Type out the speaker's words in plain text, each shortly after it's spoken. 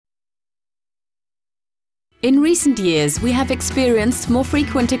In recent years, we have experienced more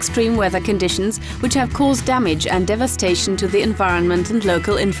frequent extreme weather conditions which have caused damage and devastation to the environment and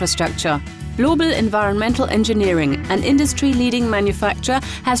local infrastructure. BLOBEL Environmental Engineering, an industry-leading manufacturer,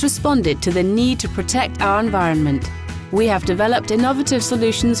 has responded to the need to protect our environment. We have developed innovative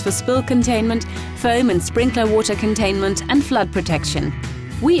solutions for spill containment, foam and sprinkler water containment and flood protection.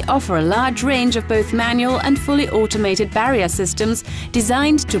 We offer a large range of both manual and fully automated barrier systems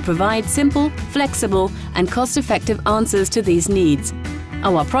designed to provide simple, flexible and cost-effective answers to these needs.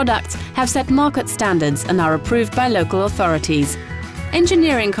 Our products have set market standards and are approved by local authorities.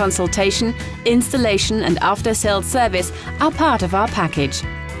 Engineering consultation, installation and after-sales service are part of our package.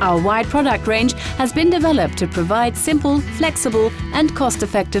 Our wide product range has been developed to provide simple, flexible and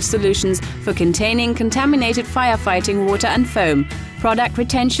cost-effective solutions for containing contaminated firefighting water and foam, product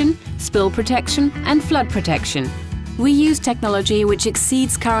retention, spill protection and flood protection. We use technology which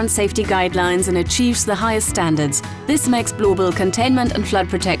exceeds current safety guidelines and achieves the highest standards. This makes BLOBEL containment and flood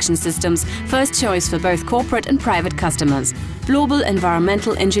protection systems first choice for both corporate and private customers. BLOBEL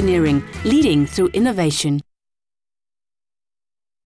Environmental Engineering, leading through innovation.